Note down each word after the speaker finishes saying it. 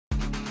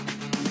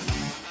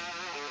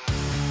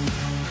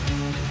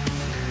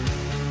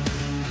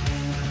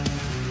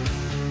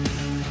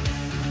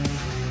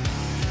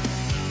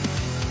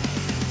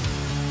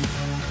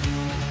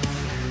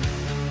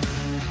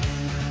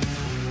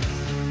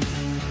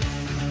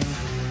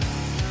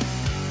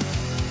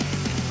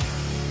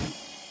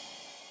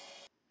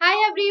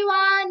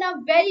a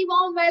very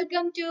warm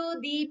welcome to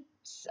the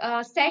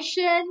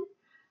session.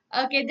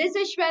 Okay, this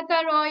is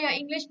Sweta Roy, your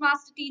English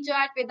master teacher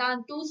at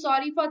Vedantu.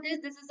 Sorry for this.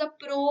 This is a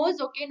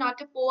prose, okay,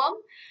 not a poem.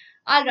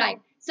 All right.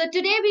 So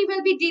today we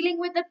will be dealing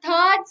with the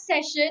third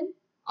session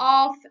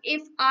of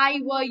If I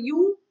Were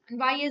You. And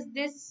why is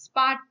this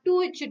part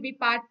 2? It should be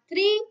part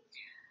 3.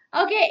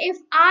 Okay, If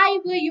I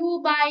Were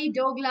You by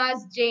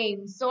Douglas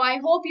James. So I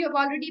hope you have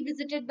already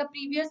visited the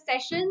previous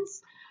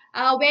sessions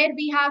where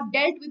we have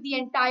dealt with the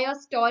entire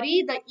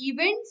story, the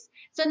events.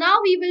 So now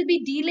we will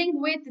be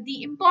dealing with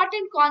the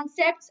important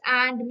concepts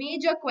and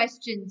major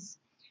questions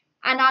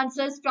and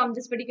answers from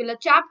this particular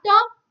chapter.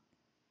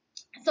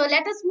 So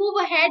let us move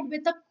ahead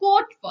with a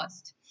quote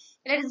first.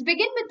 Let us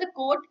begin with the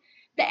quote.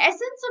 The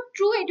essence of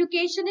true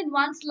education in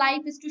one's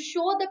life is to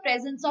show the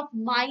presence of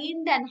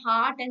mind and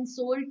heart and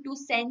soul to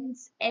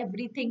sense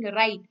everything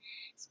right.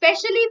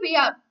 Especially we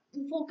are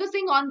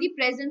focusing on the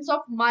presence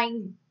of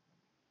mind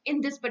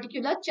in this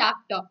particular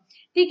chapter.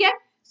 Okay?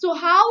 So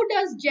how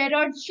does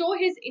Gerrard show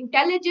his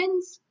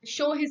intelligence,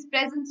 show his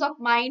presence of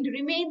mind,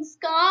 remains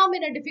calm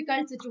in a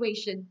difficult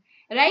situation,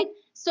 right?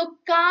 So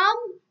calm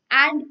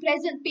and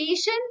present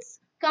patience,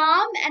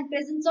 calm and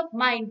presence of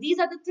mind. These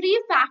are the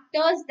three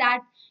factors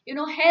that,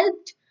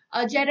 helped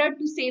Gerrard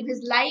to save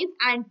his life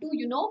and to,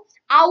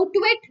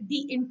 outwit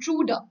the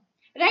intruder,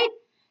 right?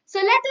 So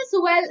let us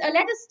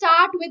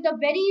start with the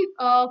very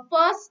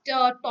first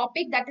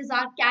topic, that is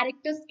our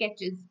character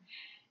sketches.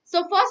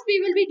 So first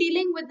we will be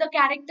dealing with the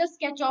character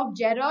sketch of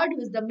Gerrard,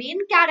 who is the main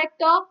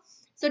character.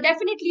 So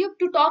definitely you have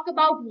to talk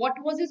about what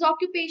was his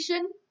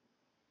occupation.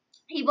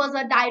 He was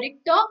a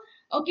director,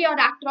 okay, or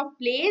actor of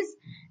plays.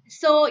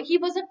 So he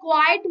was a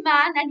quiet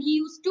man and he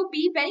used to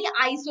be very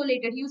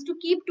isolated. He used to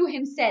keep to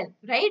himself,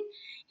 right?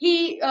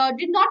 He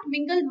did not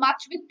mingle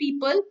much with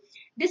people.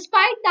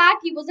 Despite that,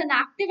 he was an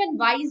active and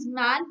wise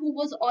man who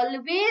was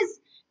always,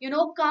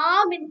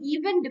 calm in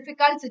even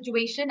difficult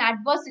situation,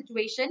 adverse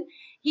situation.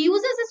 He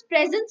uses his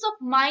presence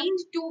of mind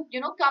to,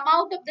 come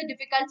out of the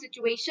difficult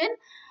situation.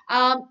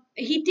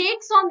 He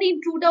takes on the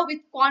intruder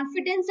with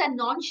confidence and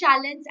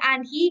nonchalance,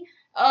 and he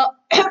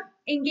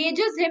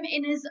engages him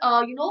in his,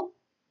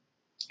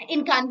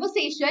 in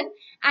conversation.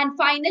 And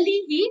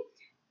finally,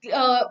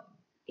 uh,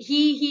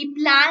 he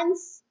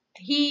plans.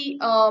 He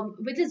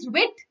with his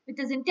wit, with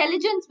his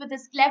intelligence, with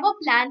his clever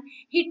plan,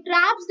 he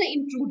traps the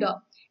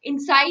intruder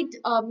inside.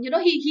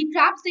 He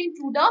traps the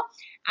intruder,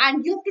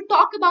 and you have to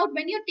talk about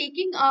when you're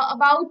taking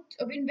about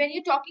when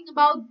you're talking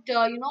about.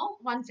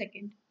 One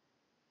second.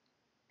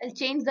 I'll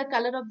change the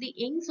color of the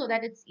ink so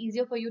that it's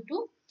easier for you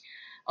to.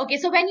 Okay,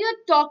 so when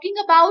you're talking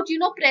about,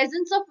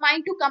 presence of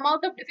mind to come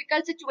out of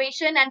difficult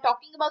situation and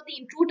talking about the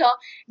intruder,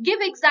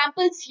 give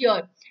examples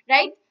here,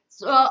 right?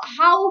 So,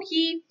 how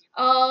he,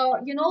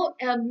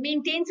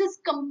 maintains his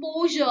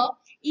composure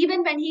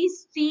even when he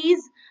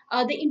sees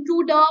the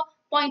intruder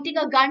pointing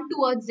a gun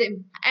towards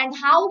him, and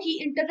how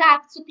he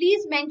interacts. So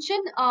please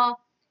mention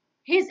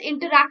his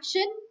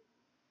interaction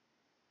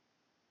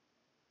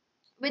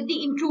with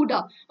the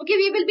intruder. Okay,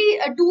 we will be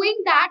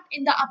doing that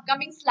in the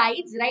upcoming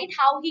slides, right?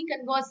 How he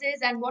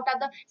converses and what are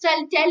the, so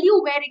I'll tell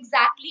you what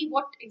exactly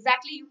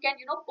you can,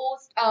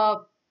 post,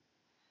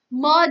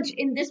 merge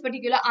in this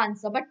particular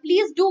answer. But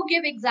please do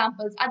give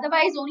examples.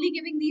 Otherwise, only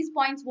giving these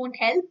points won't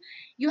help.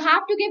 You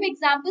have to give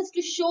examples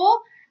to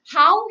show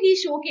how he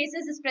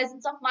showcases his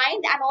presence of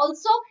mind and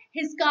also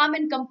his calm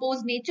and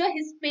composed nature,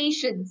 his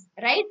patience,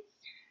 right?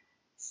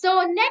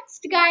 So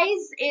next,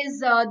 guys,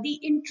 is the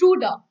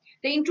intruder.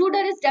 The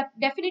intruder is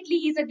definitely,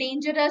 he's a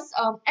dangerous,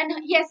 and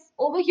yes,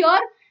 over here,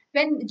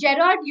 when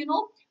Gerrard,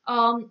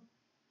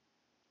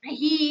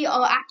 he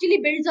actually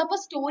builds up a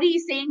story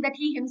saying that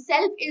he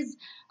himself is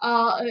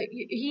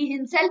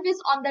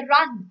on the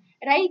run,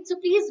 right? So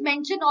please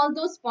mention all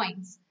those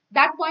points.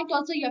 That point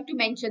also you have to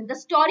mention the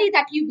story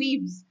that he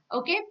weaves.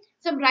 Okay,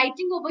 so I'm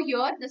writing over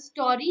here the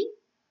story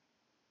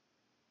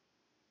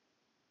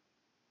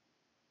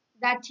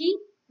that he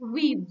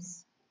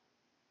weaves.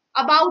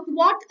 About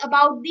what?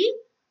 About the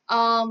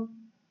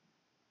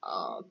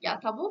क्या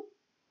था वो?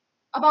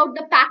 About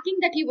the packing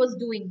that he was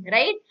doing,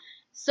 right?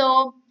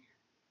 So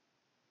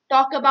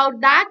talk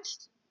about that.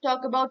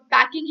 Talk about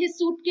packing his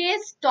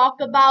suitcase.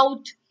 Talk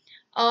about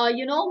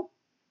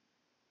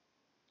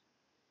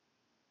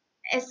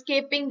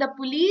escaping the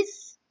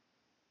police.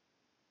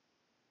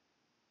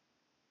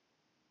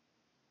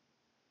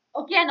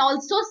 Okay, and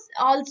also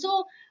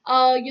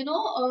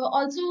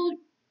also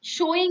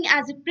showing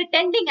as if,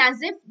 pretending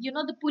as if,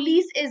 the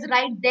police is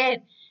right there.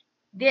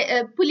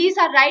 The police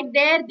are right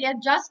there, they are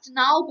just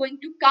now going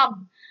to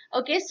come.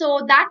 Okay,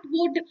 so that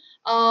would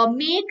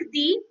make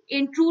the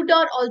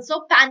intruder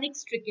also panic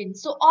stricken.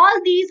 So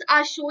all these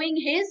are showing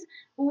his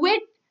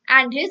wit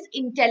and his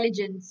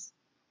intelligence.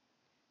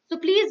 So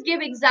please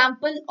give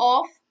example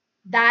of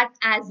that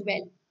as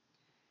well.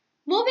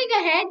 Moving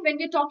ahead, when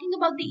we're talking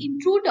about the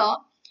intruder,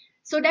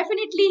 so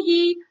definitely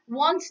he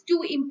wants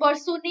to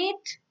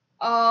impersonate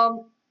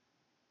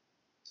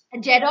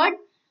Gerrard,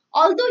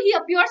 although he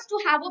appears to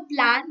have a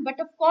plan, but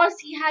of course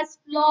he has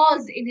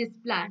flaws in his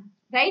plan.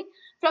 right?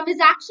 From his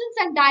actions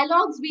and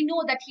dialogues, we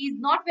know that he is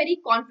not very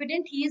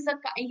confident. He's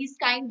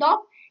kind of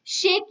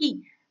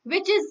shaky,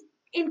 which is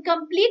in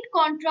complete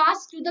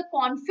contrast to the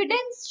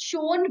confidence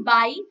shown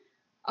by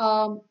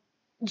um,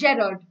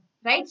 Gerrard,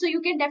 right? So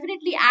you can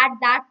definitely add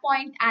that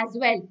point as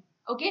well.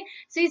 Okay,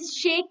 so he's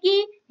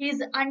shaky,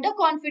 he's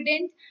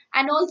underconfident,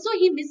 and also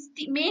he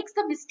makes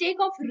the mistake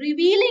of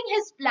revealing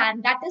his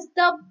plan. That is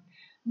the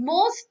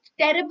most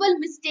terrible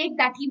mistake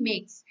that he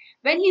makes.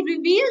 When he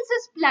reveals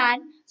his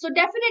plan, so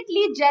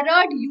definitely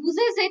Gerrard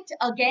uses it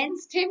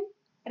against him,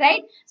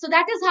 right? So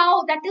that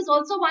is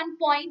also one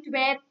point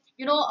where,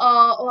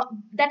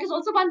 that is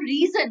also one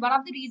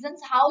of the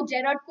reasons how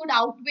Gerrard could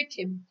outwit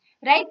him,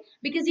 right?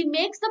 Because he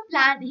makes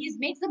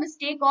the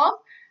mistake of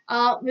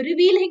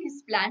revealing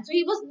his plan. So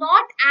he was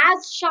not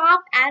as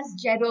sharp as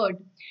Gerrard.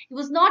 He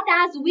was not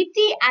as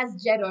witty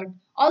as Gerrard.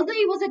 Although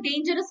he was a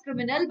dangerous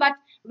criminal, but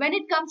when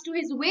it comes to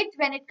his wit,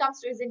 when it comes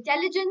to his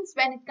intelligence,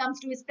 when it comes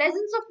to his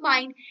presence of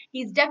mind,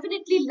 he's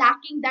definitely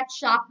lacking that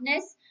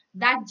sharpness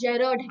that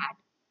Gerrard had,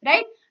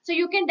 right? So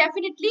you can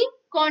definitely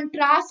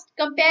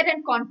compare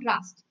and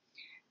contrast.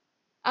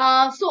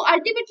 So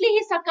ultimately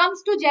he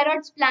succumbs to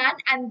Gerrard's plan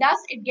and thus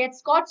it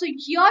gets caught. So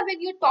here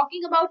when you're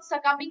talking about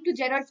succumbing to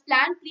Gerrard's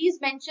plan, please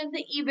mention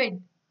the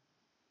event.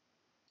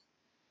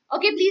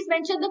 Okay, please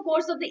mention the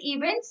course of the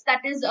events,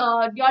 that is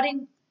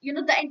during,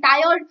 the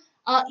entire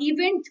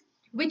event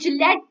which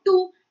led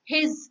to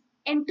his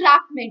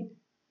entrapment.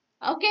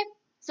 Okay,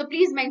 so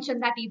please mention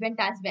that event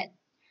as well.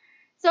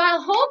 So I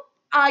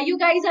hope you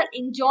guys are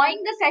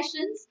enjoying the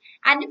sessions,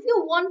 and if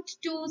you want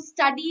to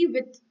study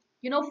with,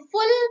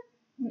 full,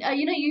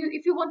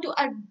 if you want to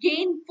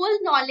gain full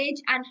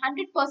knowledge and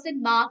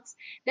 100% marks,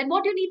 then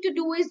what you need to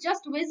do is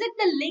just visit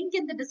the link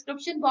in the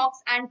description box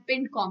and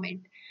pinned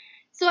comment.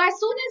 So as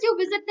soon as you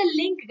visit the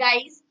link,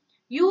 guys,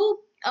 you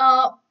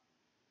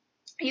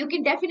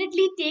can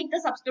definitely take the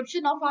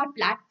subscription of our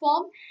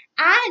platform,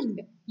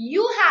 and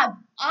you have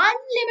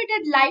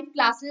unlimited live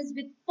classes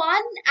with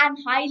fun and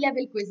high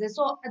level quizzes.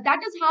 So that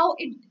is how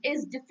it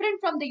is different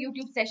from the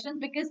YouTube sessions,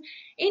 because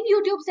in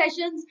YouTube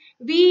sessions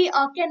we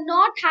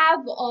cannot have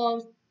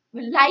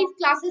live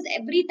classes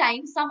every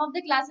time. Some of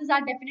the classes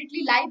are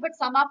definitely live, but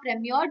some are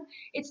premiered.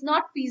 It's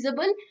not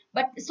feasible.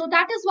 But so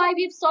that is why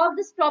we've solved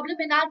this problem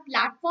in our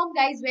platform,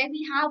 guys, where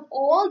we have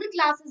all the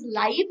classes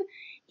live,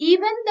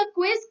 even the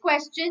quiz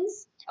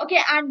questions. Okay,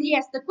 and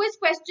yes, the quiz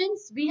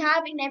questions we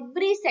have in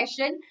every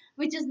session,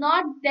 which is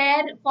not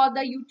there for the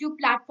YouTube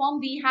platform.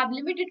 We have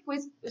limited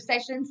quiz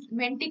sessions.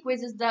 Menti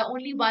quiz is the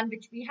only one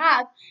which we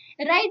have,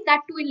 right?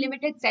 That too in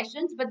limited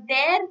sessions. But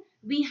there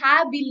we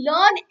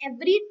learn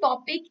every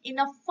topic in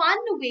a fun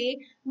way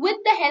with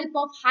the help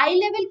of high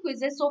level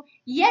quizzes. So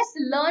yes,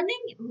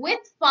 learning with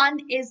fun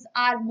is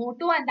our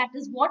motto, and that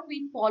is what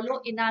we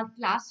follow in our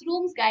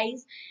classrooms,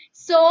 guys.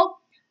 So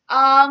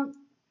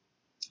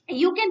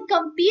you can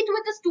compete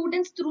with the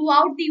students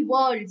throughout the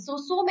world.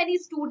 So many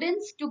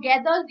students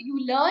together,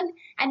 you learn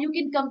and you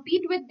can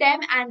compete with them,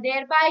 and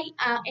thereby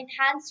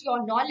enhance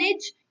your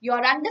knowledge,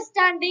 your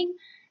understanding.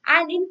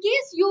 And in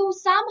case you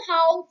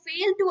somehow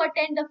fail to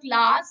attend a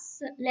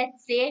class,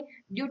 let's say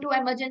due to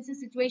emergency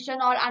situation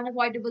or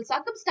unavoidable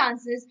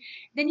circumstances,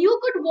 then you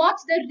could watch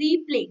the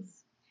replays.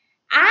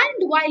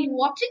 And while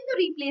watching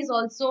the replays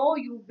also,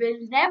 you will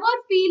never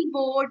feel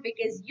bored,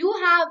 because you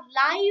have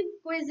live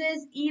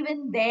quizzes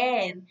even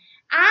there.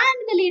 And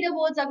the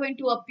leaderboards are going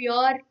to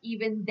appear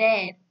even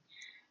there.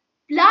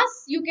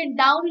 Plus, you can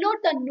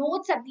download the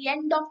notes at the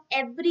end of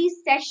every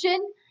session,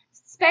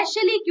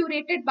 specially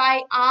curated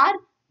by our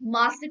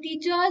master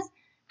teachers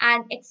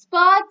and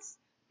experts.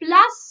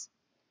 Plus,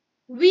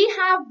 we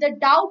have the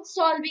doubt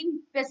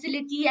solving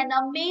facility, an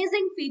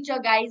amazing feature,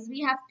 guys.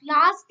 We have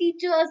class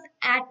teachers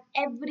at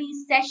every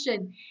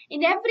session.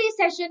 In every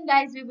session,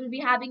 guys, we will be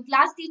having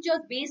class teachers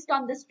based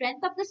on the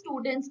strength of the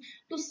students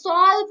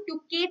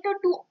to cater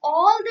to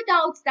all the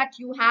doubts that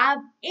you have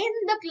in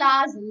the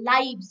class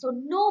live. So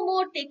no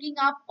more taking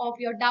up of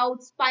your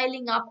doubts,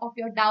 piling up of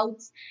your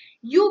doubts.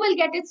 You will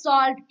get it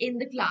solved in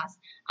the class.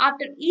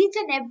 After each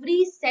and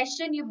every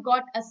session, you've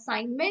got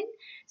assignment.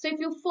 So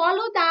if you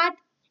follow that,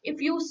 if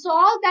you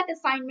solve that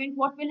assignment,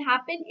 what will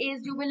happen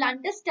is you will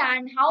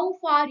understand how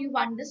far you've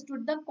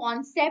understood the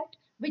concept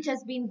which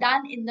has been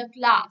done in the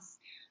class.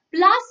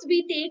 Plus,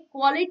 we take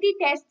quality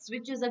tests,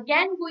 which is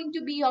again going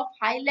to be of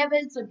high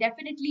level. So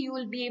definitely you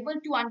will be able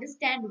to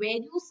understand where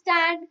you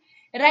stand,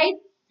 right?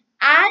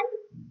 And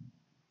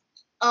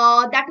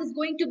that is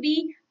going to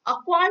be a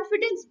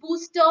confidence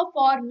booster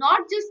for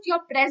not just your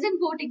present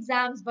board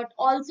exams, but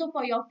also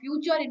for your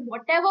future in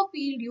whatever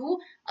field you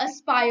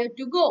aspire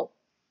to go.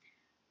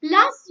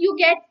 Plus, you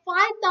get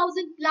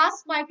 5,000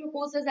 plus micro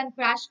courses and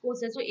crash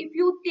courses. So if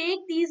you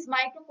take these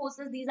micro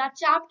courses, these are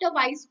chapter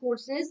wise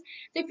courses.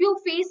 So if you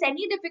face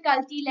any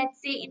difficulty,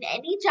 let's say in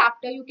any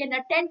chapter, you can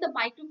attend the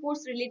micro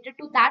course related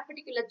to that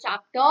particular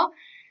chapter.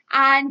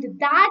 And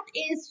that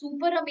is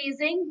super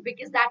amazing,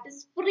 because that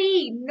is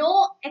free.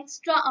 No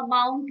extra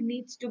amount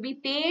needs to be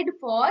paid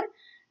for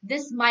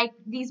these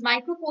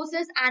micro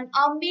courses and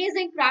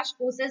amazing crash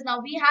courses. Now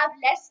we have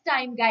less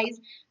time, guys,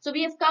 so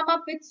we have come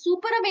up with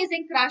super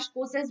amazing crash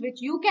courses which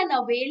you can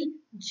avail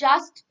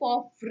just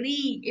for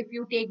free if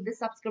you take the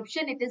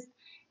subscription. It is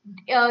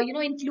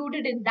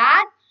included in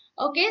that.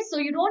 Okay, so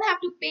you don't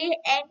have to pay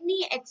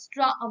any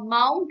extra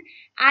amount,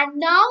 and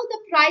now the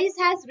price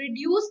has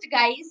reduced,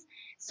 guys.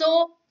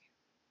 So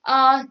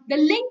the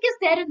link is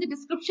there in the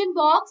description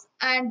box,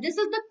 and this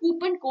is the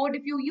coupon code.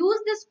 If you use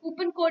this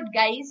coupon code,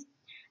 guys,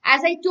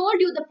 as I told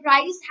you, the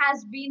price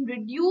has been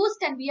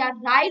reduced and we are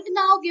right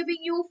now giving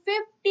you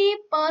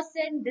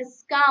 50%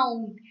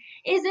 discount.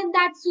 Isn't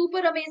that super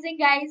amazing,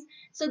 guys?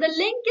 So the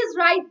link is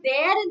right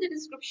there in the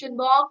description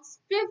box.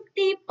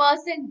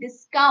 50%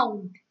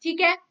 discount.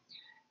 Okay?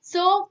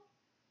 So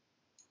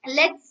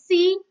let's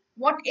see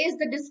what is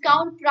the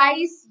discount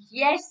price.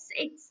 Yes,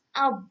 it's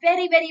a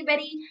very, very,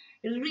 very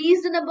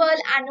reasonable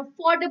and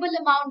affordable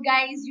amount,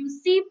 guys. You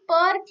see,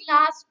 per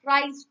class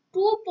price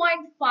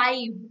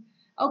 2.5.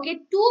 Okay,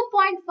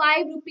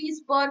 2.5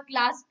 rupees per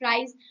class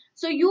price.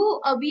 So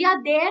we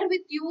are there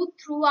with you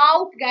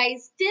throughout,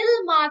 guys,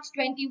 till March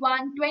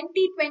 21,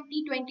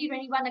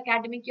 2020-2021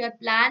 academic year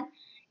plan.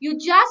 You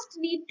just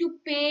need to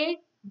pay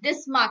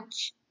this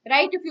much,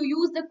 right? If you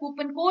use the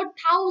coupon code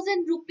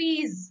 1000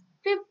 rupees,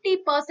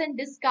 50%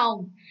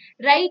 discount,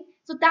 right?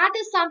 So that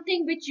is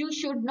something which you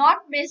should not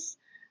miss.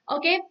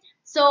 Okay,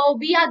 so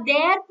we are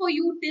there for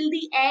you till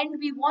the end.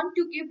 We want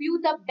to give you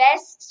the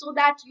best so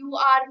that you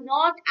are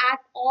not at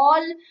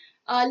all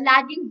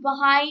lagging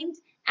behind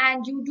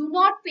and you do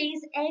not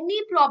face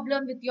any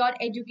problem with your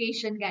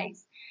education,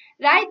 guys.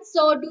 Right,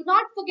 so do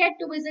not forget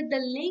to visit the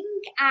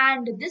link,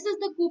 and this is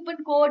the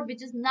coupon code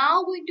which is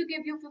now going to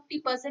give you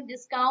 50%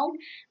 discount.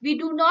 We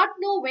do not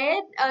know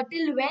where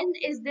till when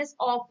is this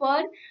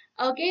offer,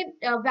 okay,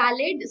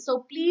 valid,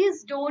 so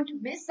please don't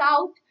miss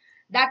out.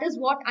 That is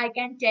what I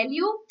can tell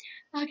you.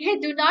 Okay,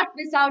 do not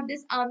miss out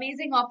this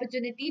amazing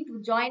opportunity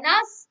to join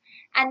us.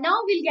 And now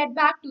we'll get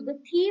back to the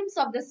themes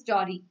of the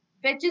story,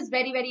 which is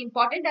very, very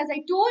important. As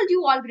I told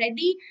you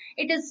already,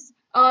 it is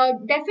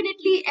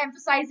definitely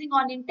emphasizing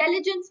on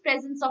intelligence,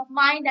 presence of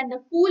mind, and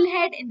the cool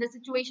head in the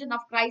situation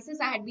of crisis.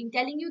 I had been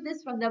telling you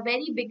this from the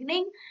very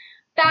beginning.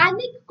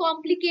 Panic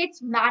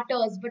complicates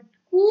matters, but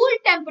cool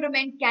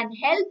temperament can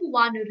help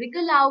one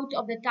wriggle out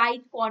of the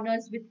tight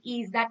corners with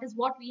ease. That is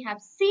what we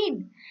have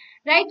seen,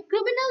 right?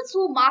 Criminals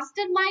who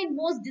mastermind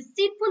most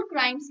deceitful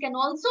crimes can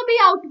also be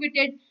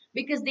outwitted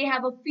because they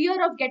have a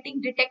fear of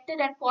getting detected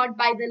and caught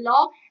by the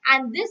law.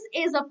 And this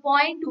is a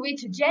point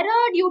which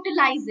Gerrard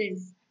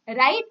utilizes,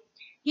 right?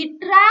 He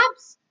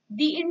traps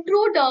the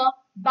intruder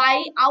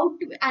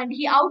and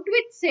he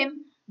outwits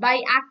him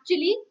by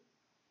actually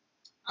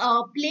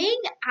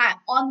playing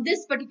on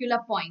this particular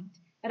point,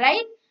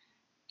 right?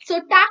 So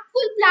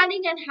tactful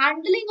planning and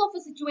handling of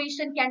a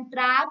situation can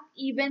trap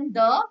even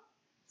the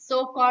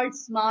so-called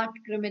smart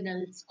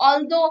criminals.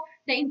 Although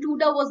the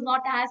intruder was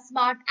not as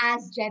smart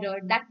as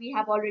Gerrard, that we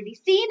have already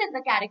seen in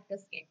the character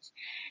sketch.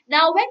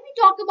 Now, when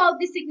we talk about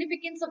the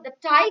significance of the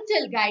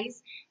title,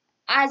 guys,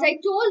 as I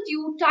told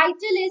you,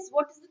 title is,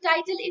 what is the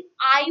title? If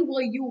I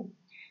were you.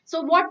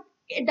 So what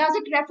does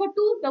it refer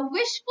to? The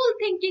wishful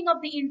thinking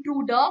of the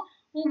intruder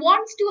who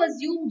wants to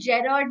assume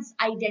Gerrard's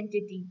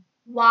identity.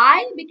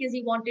 Why? Because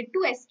he wanted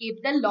to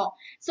escape the law.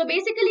 So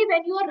basically,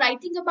 when you are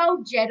writing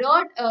about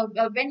Gerrard,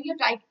 when you're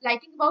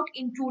writing about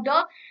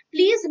intruder,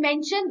 please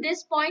mention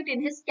this point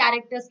in his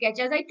character sketch.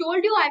 As I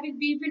told you,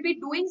 we will be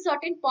doing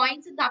certain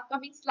points in the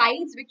upcoming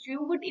slides which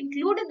you would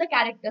include in the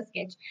character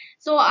sketch.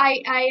 So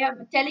I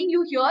am telling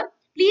you here,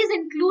 please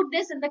include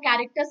this in the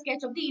character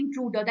sketch of the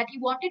intruder, that he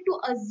wanted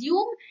to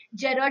assume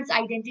Gerrard's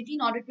identity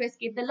in order to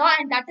escape the law,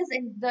 and that is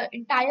in the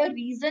entire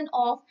reason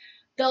of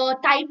the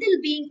title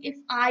being If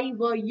I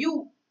Were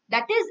You.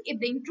 That is, if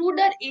the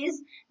intruder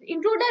is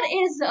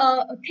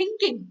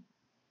thinking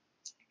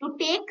to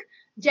take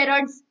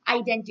Gerrard's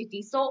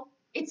identity. So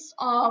it's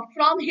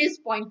from his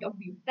point of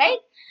view, right?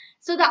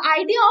 So the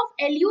idea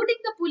of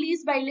eluding the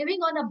police by living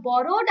on a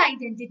borrowed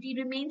identity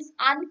remains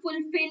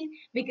unfulfilled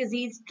because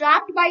he is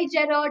trapped by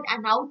Gerrard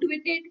and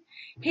outwitted.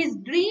 His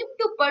dream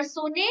to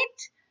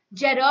personate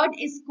Gerrard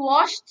is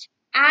quashed,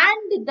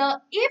 and the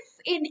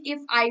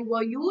If I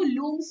Were You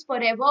looms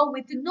forever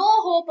with no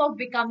hope of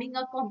becoming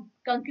a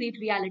concrete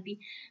reality.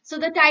 So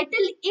the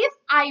title If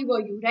I Were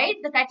You, right?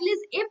 The title is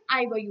If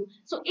I Were You.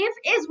 So if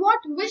is what?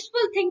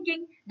 Wishful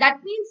thinking.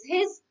 That means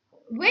his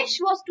wish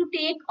was to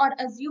take or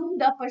assume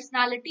the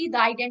personality, the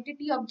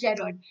identity of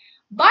Gerrard.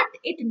 But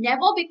it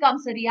never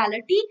becomes a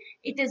reality.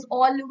 It is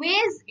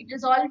always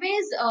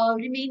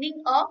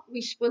remaining a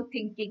wishful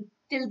thinking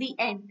till the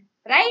end,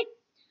 right?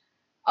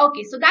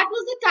 Okay, so that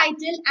was the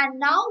title, and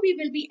now we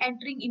will be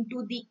entering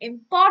into the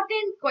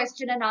important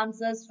question and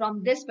answers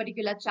from this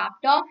particular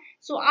chapter.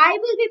 So I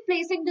will be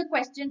placing the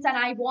questions and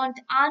I want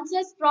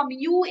answers from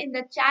you in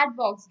the chat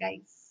box,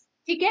 guys.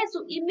 Okay,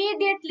 so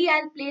immediately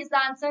I'll place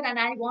the answer and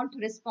I want a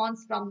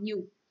response from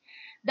you.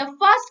 The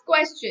first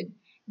question,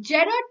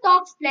 Gerrard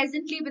talks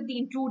pleasantly with the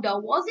intruder.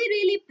 Was he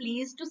really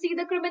pleased to see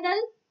the criminal?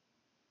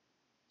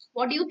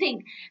 What do you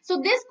think?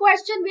 So this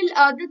question will,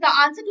 the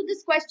answer to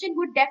this question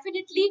would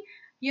definitely,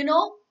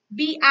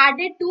 be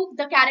added to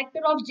the character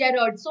of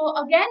Gerrard. So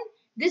again,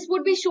 this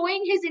would be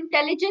showing his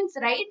intelligence,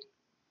 right?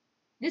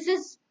 This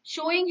is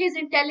showing his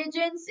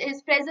intelligence,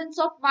 his presence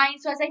of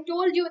mind. So as I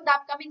told you in the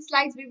upcoming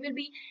slides, we will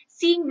be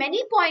seeing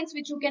many points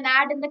which you can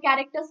add in the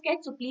character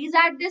sketch. So please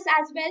add this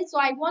as well. So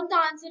I want the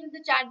answer in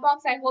the chat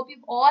box. I hope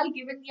you've all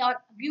given your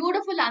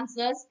beautiful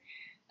answers.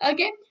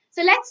 Okay,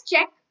 so let's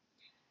check.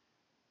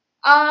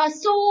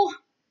 So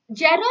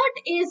Gerrard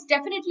is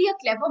definitely a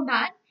clever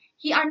man.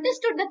 He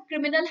understood that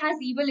criminal has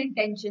evil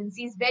intentions.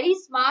 He's very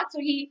smart. So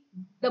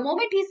the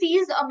moment he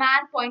sees a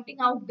man pointing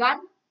out gun,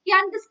 he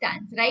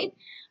understands, right?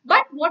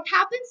 But what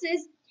happens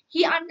is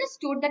he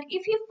understood that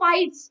if he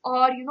fights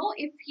or,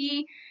 if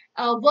he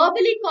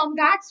verbally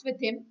combats with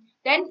him,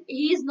 then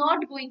he is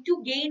not going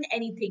to gain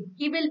anything.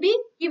 He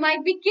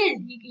might be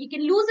killed. He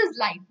can lose his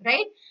life,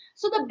 right?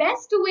 So the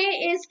best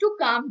way is to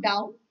calm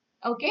down,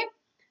 okay?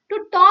 To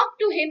talk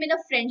to him in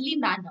a friendly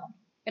manner,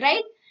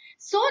 right?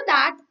 So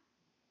that,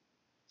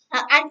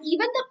 and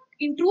even the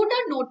intruder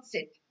notes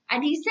it.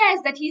 And he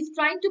says that he's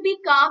trying to be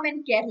calm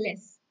and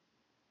careless.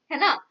 है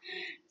ना?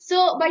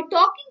 So by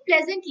talking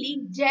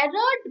pleasantly,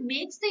 Gerrard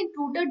makes the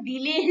intruder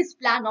delay his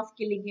plan of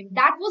killing him.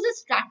 That was a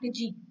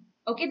strategy.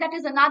 Okay, that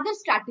is another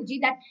strategy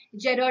that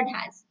Gerrard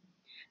has.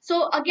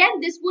 So again,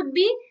 this would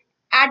be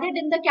added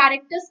in the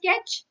character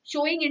sketch,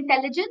 showing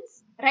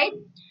intelligence, right?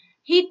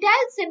 He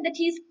tells him that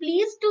he is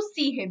pleased to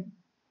see him.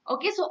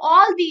 Okay, so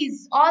all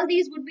these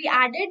would be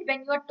added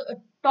when you are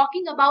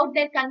talking about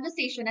their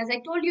conversation. As I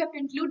told you, you have to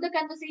include the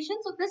conversation.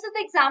 So this is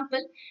the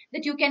example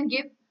that you can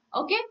give.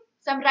 Okay,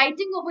 some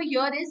writing over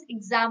here is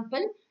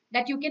example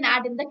that you can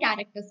add in the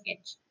character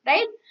sketch,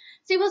 right?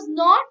 So he was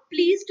not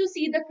pleased to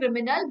see the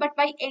criminal, but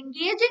by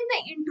engaging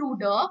the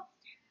intruder,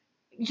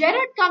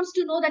 Gerrard comes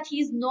to know that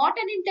he is not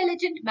an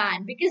intelligent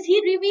man because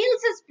he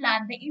reveals his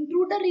plan. The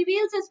intruder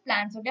reveals his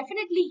plan. So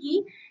definitely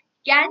he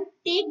can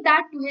take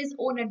that to his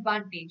own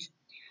advantage.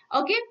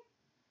 Okay.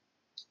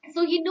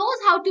 So he knows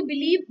how to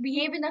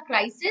behave in a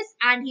crisis,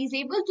 and he's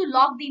able to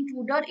lock the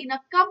intruder in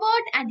a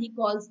cupboard, and he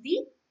calls the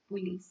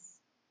police.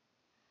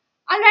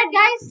 Alright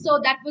guys, so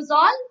that was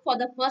all for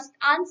the first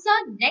answer.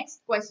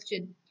 Next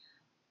question.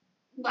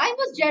 Why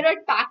was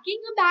Gerrard packing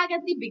a bag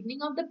at the beginning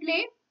of the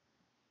play?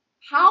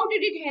 How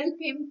did it help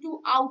him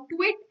to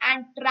outwit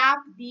and trap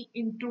the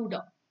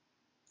intruder?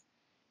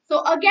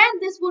 So again,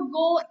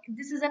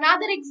 this is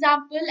another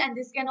example, and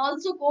this can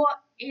also go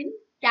in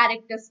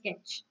character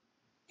sketch.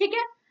 Okay?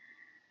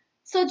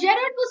 So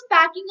Gerrard was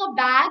packing a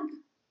bag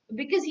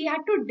because he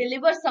had to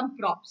deliver some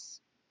props.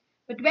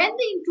 But when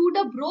the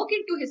intruder broke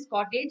into his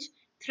cottage,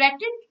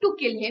 threatened to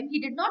kill him, he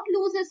did not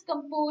lose his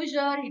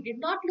composure, he did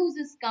not lose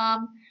his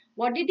calm.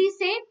 What did he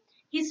say?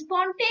 He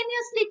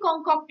spontaneously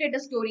concocted a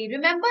story.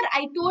 Remember,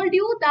 I told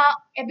you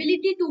the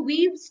ability to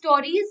weave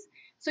stories.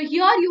 So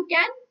here you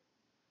can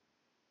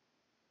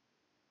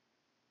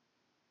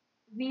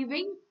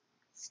weaving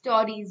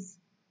stories.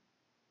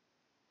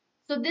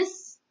 So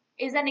this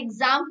is an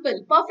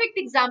example, perfect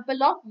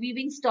example of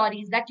weaving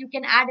stories that you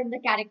can add in the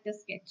character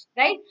sketch,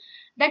 right?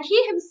 That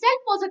he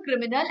himself was a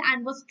criminal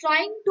and was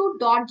trying to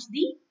dodge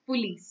the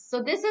police.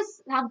 So this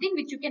is something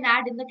which you can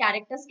add in the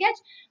character sketch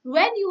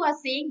when you are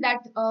saying that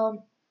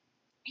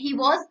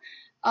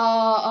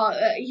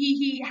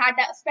he had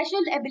a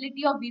special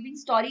ability of weaving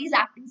stories,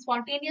 acting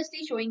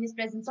spontaneously, showing his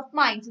presence of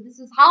mind. So this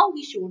is how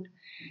he showed.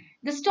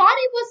 The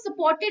story was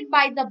supported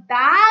by the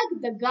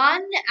bag, the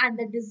gun, and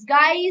the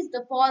disguise,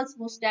 the false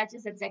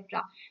mustaches,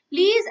 etc.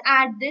 Please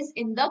add this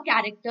in the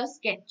character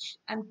sketch.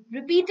 I'm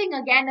repeating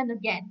again and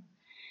again.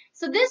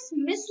 So this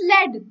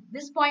misled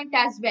this point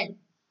as well.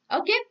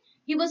 Okay.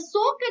 He was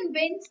so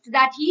convinced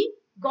that he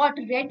got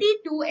ready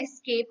to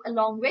escape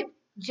along with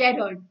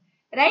Gerrard.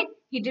 Right?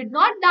 He did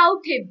not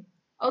doubt him.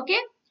 Okay.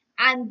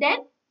 And then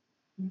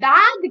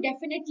bag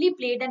definitely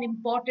played an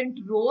important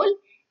role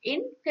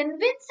in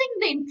convincing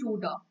the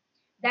intruder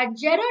that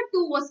Gerrard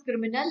too was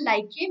criminal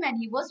like him, and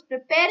he was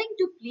preparing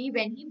to flee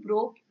when he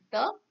broke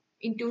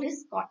into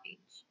his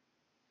cottage.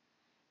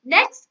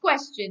 Next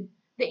question.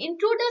 The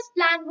intruder's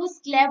plan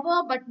was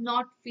clever but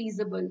not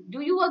feasible.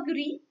 Do you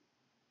agree?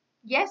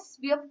 Yes,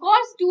 we of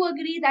course do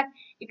agree that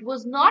it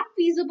was not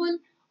feasible.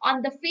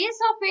 On the face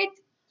of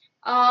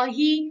it,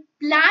 he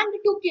planned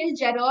to kill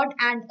Gerrard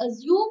and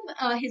assume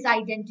his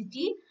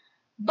identity,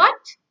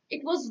 but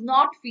it was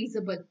not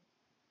feasible.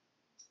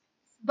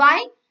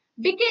 Why?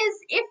 Because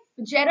if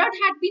Gerrard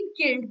had been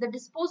killed, the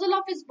disposal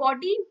of his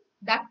body,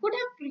 that could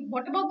have,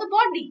 what about the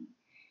body?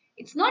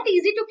 It's not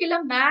easy to kill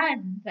a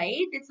man,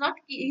 right? It's not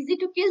easy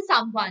to kill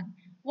someone.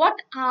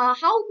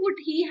 How would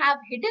he have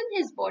hidden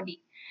his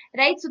body,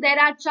 right? So there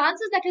are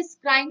chances that his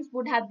crimes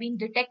would have been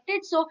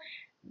detected. So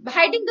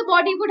hiding the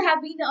body would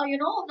have been,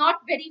 not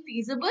very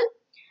feasible.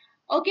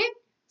 Okay.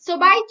 So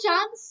by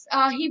chance,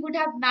 he would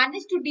have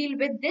managed to deal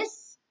with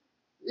this.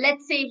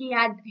 Let's say he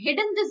had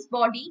hidden this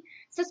body.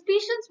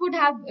 Suspicions would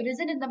have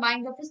risen in the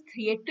minds of his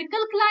theatrical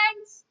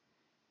clients.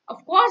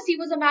 Of course, he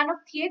was a man of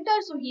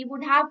theater, so he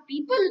would have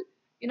people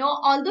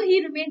although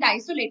he remained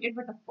isolated,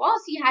 but of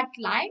course he had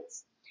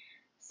clients.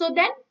 So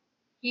then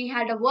he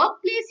had a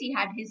workplace, he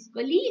had his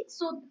colleagues.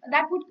 So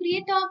that would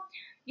create that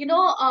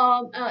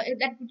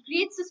would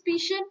create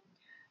suspicion.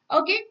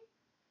 Okay.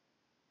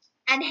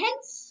 And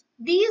hence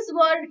these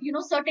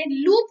were,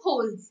 certain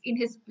loopholes in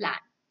his plan.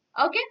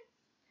 Okay.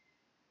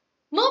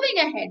 Moving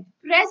ahead,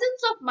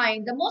 presence of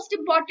mind, the most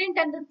important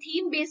and the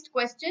theme based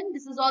question.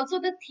 This is also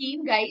the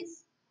theme,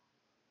 guys,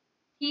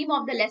 theme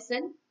of the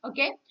lesson.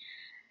 Okay.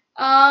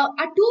 Are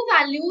two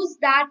values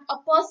that a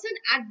person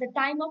at the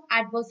time of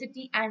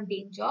adversity and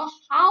danger.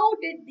 How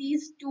did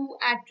these two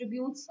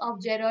attributes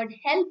of Gerrard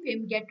help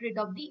him get rid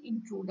of the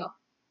intruder?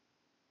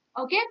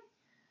 Okay.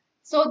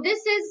 So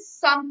this is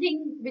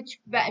something which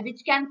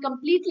can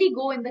completely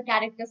go in the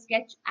character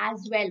sketch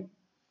as well.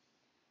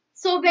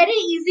 So very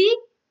easy.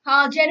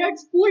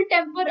 Gerard's cool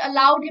temper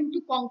allowed him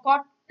to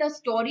concoct a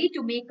story,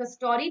 to make a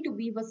story, to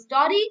weave a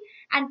story.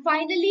 And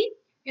finally,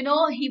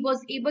 he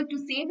was able to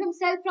save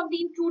himself from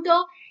the intruder.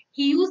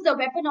 He used the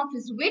weapon of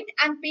his wit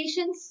and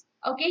patience.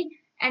 Okay.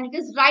 And it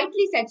is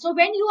rightly said. So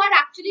when you are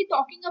actually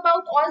talking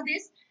about all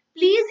this,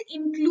 please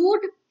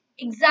include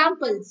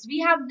examples. We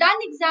have done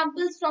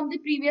examples from the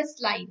previous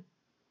slide.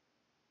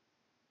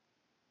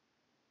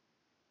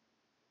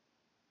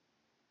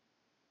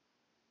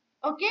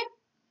 Okay.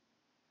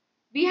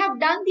 We have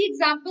done the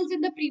examples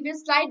in the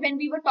previous slide when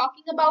we were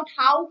talking about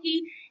how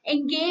he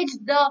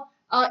engaged the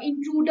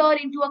intruder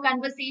into a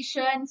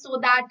conversation, so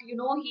that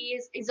he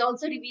is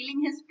also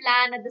revealing his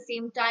plan. At the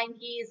same time,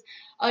 he is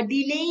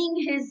delaying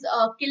his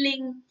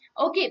killing.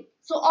 Okay,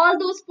 so all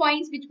those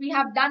points which we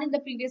have done in the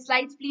previous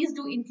slides, please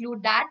do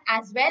include that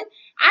as well.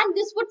 And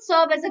this would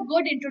serve as a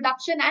good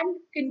introduction and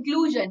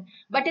conclusion.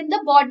 But in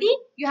the body,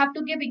 you have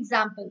to give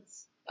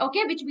examples,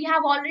 okay, which we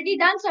have already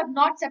done, so I have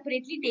not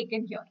separately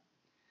taken here.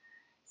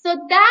 So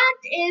that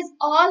is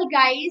all,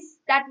 guys.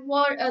 That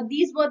were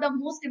these were the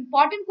most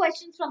important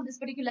questions from this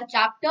particular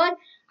chapter.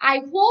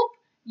 I hope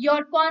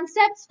your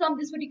concepts from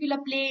this particular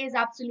play is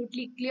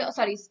absolutely clear.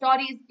 Sorry,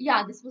 stories.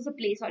 Yeah, this was a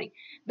play. Sorry,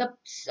 the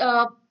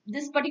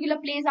this particular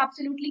play is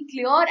absolutely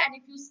clear. And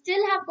if you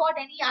still have got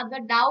any other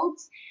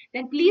doubts,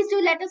 then please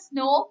do let us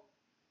know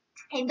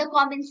in the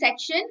comment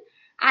section.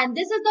 And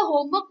this is the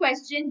homework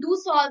question. Do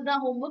solve the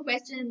homework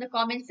question in the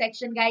comment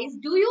section, guys.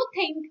 Do you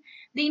think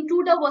the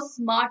intruder was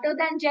smarter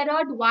than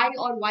Gerrard? Why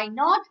or why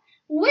not?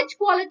 Which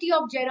quality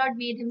of Gerrard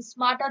made him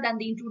smarter than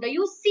the intruder?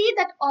 You see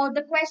that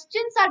the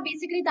questions are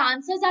basically, the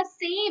answers are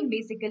same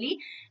basically.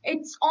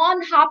 It's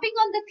on harping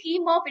on the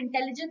theme of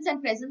intelligence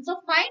and presence of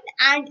mind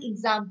and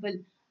example.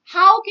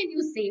 How can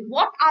you say?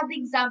 What are the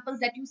examples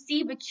that you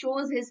see which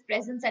shows his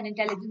presence and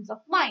intelligence of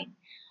mind?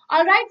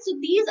 All right, so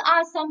these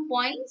are some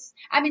points.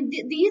 I mean,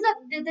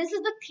 this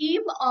is the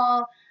theme,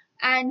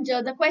 and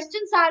the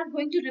questions are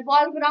going to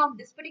revolve around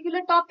this particular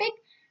topic.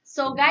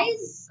 So,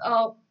 guys,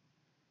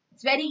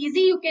 it's very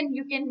easy. You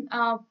can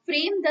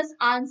frame this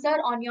answer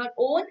on your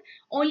own.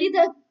 Only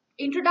the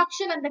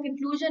introduction and the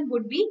conclusion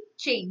would be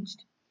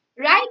changed,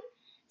 right?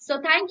 So,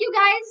 thank you,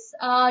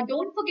 guys.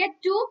 Don't forget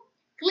to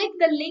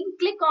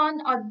click on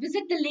or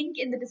visit the link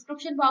in the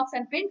description box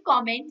and print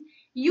comment.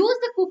 Use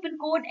the coupon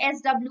code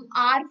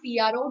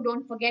SWRPRO.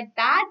 Don't forget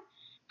that.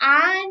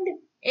 And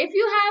if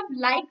you have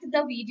liked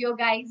the video,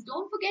 guys,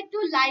 don't forget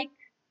to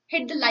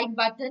hit the like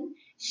button,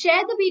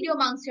 share the video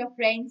amongst your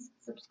friends,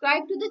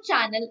 subscribe to the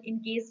channel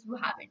in case you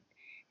haven't.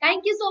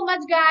 Thank you so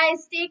much,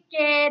 guys. Take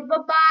care.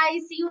 Bye-bye.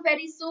 See you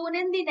very soon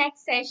in the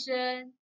next session.